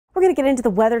We're going to get into the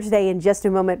weather today in just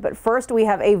a moment, but first we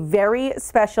have a very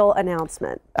special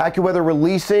announcement. AccuWeather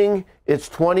releasing its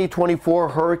 2024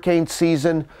 hurricane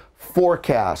season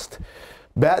forecast.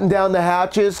 Batten down the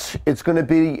hatches. It's going to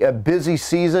be a busy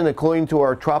season according to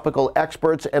our tropical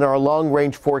experts and our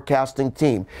long-range forecasting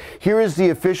team. Here is the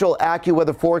official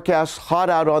AccuWeather forecast, hot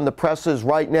out on the presses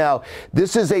right now.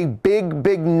 This is a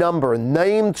big number.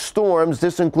 Named storms,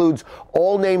 this includes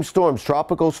all named storms,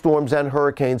 tropical storms and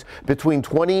hurricanes, between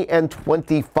 20 and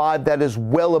 25. That is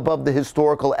well above the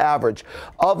historical average.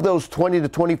 Of those 20 to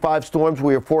 25 storms,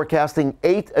 we are forecasting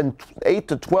 8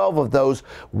 to 12 of those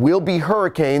will be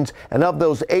hurricanes, and of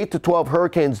those 8 to 12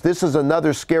 hurricanes, this is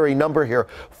another scary number here,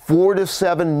 4 to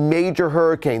 7 major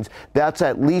hurricanes. That's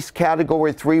at least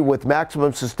Category 3 with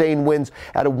maximum sustained winds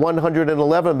at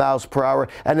 111 miles per hour.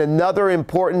 And another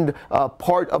important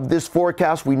part of this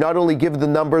forecast, we not only give the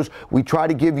numbers, we try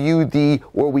to give you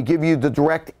we give you the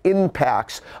direct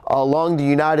impacts along the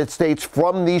United States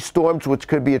from these storms, which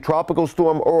could be a tropical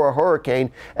storm or a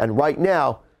hurricane. And right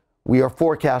now, we are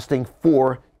forecasting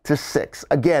 4 to 6.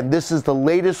 Again, this is the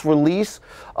latest release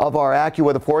of our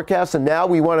AccuWeather forecast, and now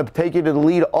we want to take you to the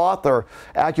lead author.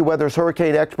 AccuWeather's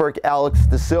hurricane expert Alex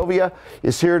DeSilvia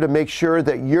is here to make sure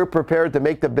that you're prepared to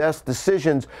make the best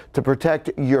decisions to protect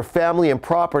your family and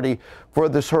property for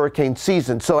this hurricane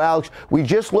season. So Alex, we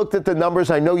just looked at the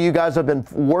numbers. I know you guys have been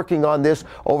working on this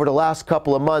over the last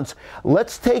couple of months.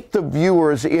 Let's take the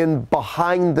viewers in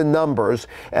behind the numbers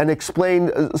and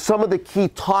explain some of the key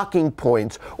talking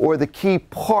points or the key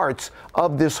parts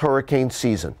of this hurricane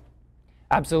season.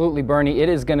 Absolutely, Bernie. It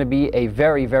is going to be a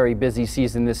very busy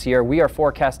season this year. We are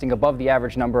forecasting above the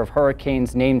average number of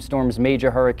hurricanes, named storms, major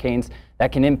hurricanes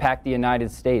that can impact the United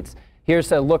States.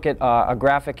 Here's a look at a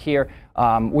graphic here.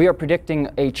 We are predicting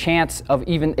a chance of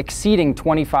even exceeding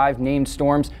 25 named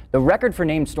storms. The record for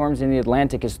named storms in the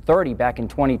Atlantic is 30 back in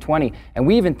 2020, and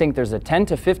we even think there's a 10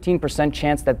 to 15%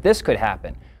 chance that this could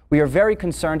happen. We are very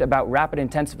concerned about rapid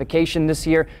intensification this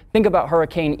year. Think about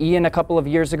Hurricane Ian a couple of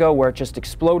years ago, where it just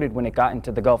exploded when it got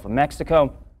into the Gulf of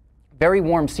Mexico. Very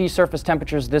warm sea surface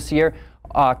temperatures this year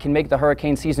can make the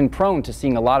hurricane season prone to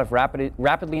seeing a lot of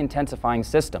rapidly intensifying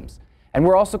systems. And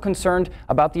we're also concerned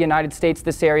about the United States,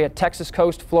 this area, Texas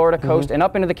coast, Florida coast, and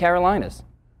up into the Carolinas.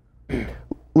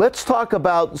 Let's talk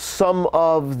about some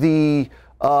of the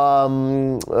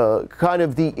kind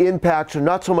of the impacts, or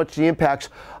not so much the impacts,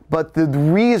 but the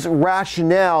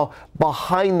rationale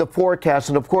behind the forecast.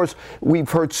 And of course, we've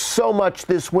heard so much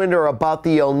this winter about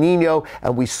the El Nino,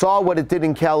 and we saw what it did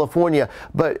in California.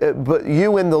 But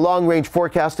you and the long-range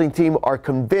forecasting team are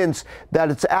convinced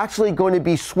that it's actually going to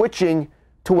be switching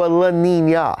to a La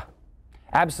Nina.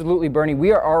 Absolutely, Bernie.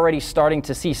 We are already starting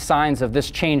to see signs of this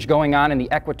change going on in the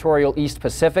equatorial East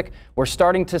Pacific. We're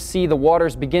starting to see the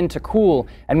waters begin to cool,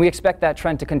 and we expect that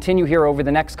trend to continue here over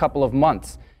the next couple of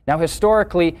months. Now,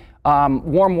 historically,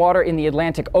 warm water in the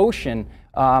Atlantic Ocean,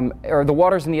 or the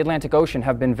waters in the Atlantic Ocean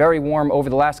have been very warm over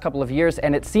the last couple of years,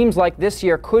 and it seems like this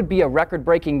year could be a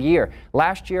record-breaking year.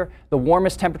 Last year, the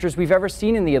warmest temperatures we've ever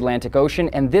seen in the Atlantic Ocean,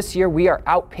 and this year we are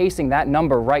outpacing that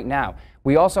number right now.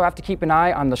 We also have to keep an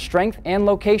eye on the strength and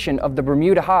location of the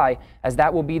Bermuda High, as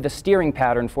that will be the steering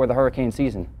pattern for the hurricane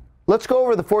season. Let's go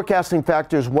over the forecasting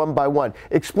factors one by one.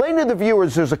 Explain to the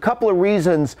viewers, there's a couple of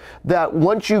reasons that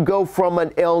once you go from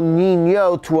an El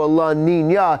Nino to a La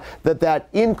Nina, that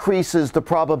increases the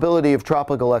probability of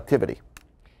tropical activity.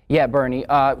 Yeah, Bernie.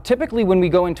 Typically, when we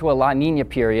go into a La Nina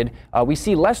period, we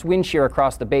see less wind shear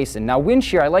across the basin. Now, wind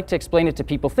shear, I like to explain it to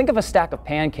people. Think of a stack of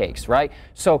pancakes, right?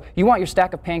 So you want your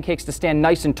stack of pancakes to stand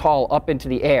nice and tall up into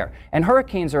the air. And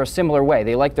hurricanes are a similar way.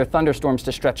 They like their thunderstorms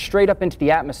to stretch straight up into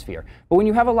the atmosphere. But when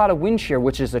you have a lot of wind shear,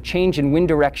 which is a change in wind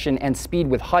direction and speed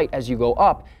with height as you go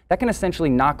up, that can essentially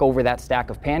knock over that stack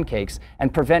of pancakes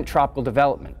and prevent tropical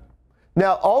development.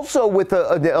 Now, also with the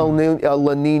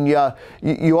La Nina,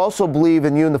 you also believe,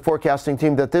 and you and the forecasting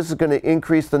team, that this is going to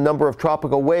increase the number of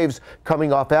tropical waves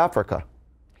coming off Africa.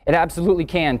 It absolutely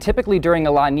can. Typically during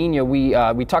a La Nina, we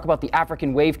talk about the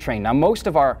African wave train. Now, most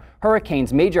of our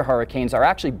hurricanes, major hurricanes, are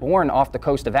actually born off the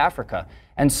coast of Africa.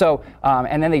 And so,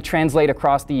 and then they translate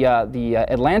across the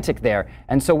Atlantic there.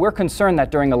 And so we're concerned that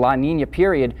during a La Nina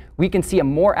period, we can see a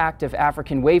more active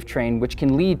African wave train, which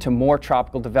can lead to more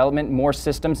tropical development, more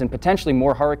systems, and potentially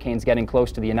more hurricanes getting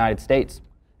close to the United States.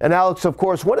 And Alex, of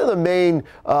course, one of the main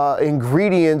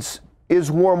ingredients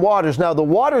is warm waters. Now, the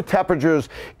water temperatures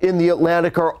in the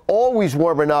Atlantic are always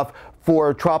warm enough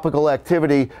for tropical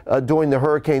activity during the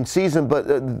hurricane season,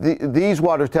 but these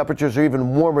water temperatures are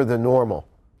even warmer than normal.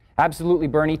 Absolutely,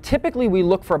 Bernie. Typically, we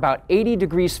look for about 80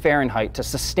 degrees Fahrenheit to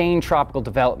sustain tropical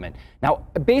development. Now,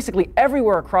 basically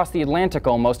everywhere across the Atlantic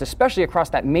almost, especially across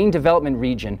that main development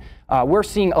region, we're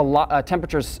seeing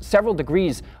temperatures several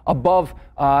degrees above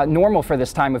normal for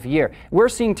this time of year. We're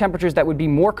seeing temperatures that would be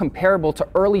more comparable to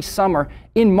early summer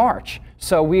in March.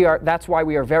 So that's why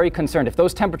we are very concerned. If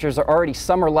those temperatures are already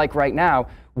summer-like right now,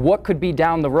 what could be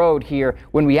down the road here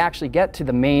when we actually get to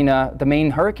the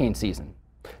main hurricane season?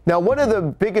 Now, one of the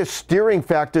biggest steering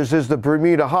factors is the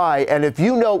Bermuda High, and if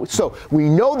you know, so we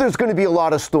know there's going to be a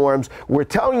lot of storms. We're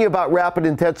telling you about rapid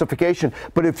intensification,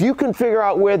 but if you can figure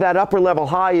out where that upper level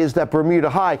high is, that Bermuda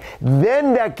High,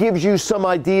 then that gives you some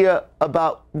idea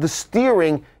about the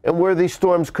steering and where these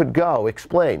storms could go.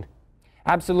 Explain.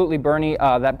 Absolutely, Bernie.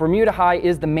 That Bermuda High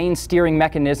is the main steering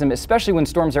mechanism, especially when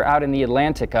storms are out in the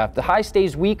Atlantic. If the high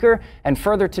stays weaker and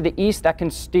further to the east, that can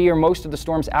steer most of the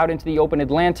storms out into the open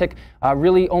Atlantic,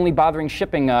 really only bothering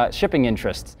shipping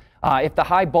interests. If the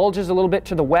high bulges a little bit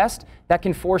to the west, that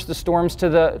can force the storms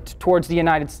towards the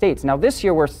United States. Now this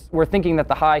year we're thinking that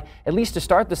the high, at least to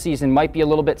start the season, might be a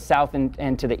little bit south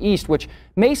and to the east, which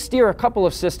may steer a couple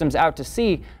of systems out to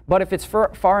sea, but if it's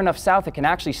far enough south, it can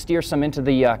actually steer some into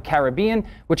the Caribbean,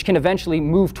 which can eventually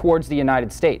move towards the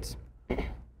United States.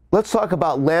 Let's talk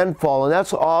about landfall, and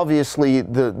that's obviously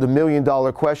the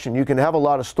million-dollar question. You can have a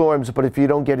lot of storms, but if you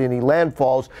don't get any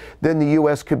landfalls, then the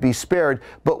U.S. could be spared.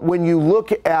 But when you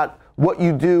look at what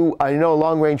you do, I know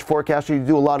long-range forecaster, you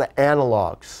do a lot of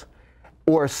analogs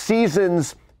or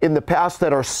seasons in the past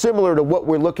that are similar to what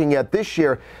we're looking at this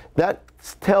year. That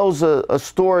tells a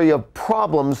story of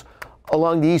problems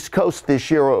along the East Coast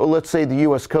this year, or let's say the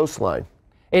U.S. coastline.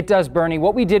 It does, Bernie.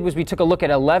 What we did was we took a look at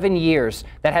 11 years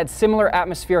that had similar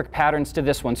atmospheric patterns to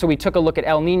this one. So we took a look at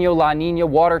El Nino, La Nina,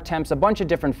 water temps, a bunch of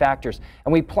different factors.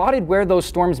 And we plotted where those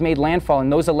storms made landfall in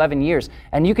those 11 years.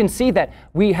 And you can see that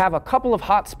we have a couple of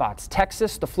hot spots: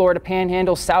 Texas, the Florida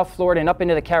Panhandle, South Florida, and up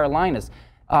into the Carolinas.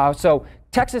 So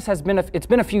Texas it's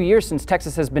been a few years since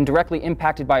Texas has been directly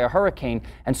impacted by a hurricane,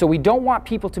 and so we don't want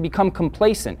people to become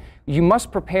complacent. You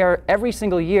must prepare every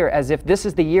single year as if this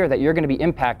is the year that you're going to be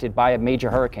impacted by a major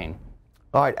hurricane.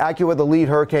 All right, AccuWeather lead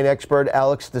hurricane expert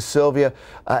Alex DeSilvia.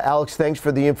 Alex, thanks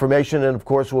for the information, and of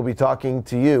course we'll be talking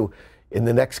to you in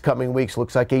the next coming weeks.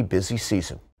 Looks like a busy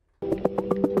season.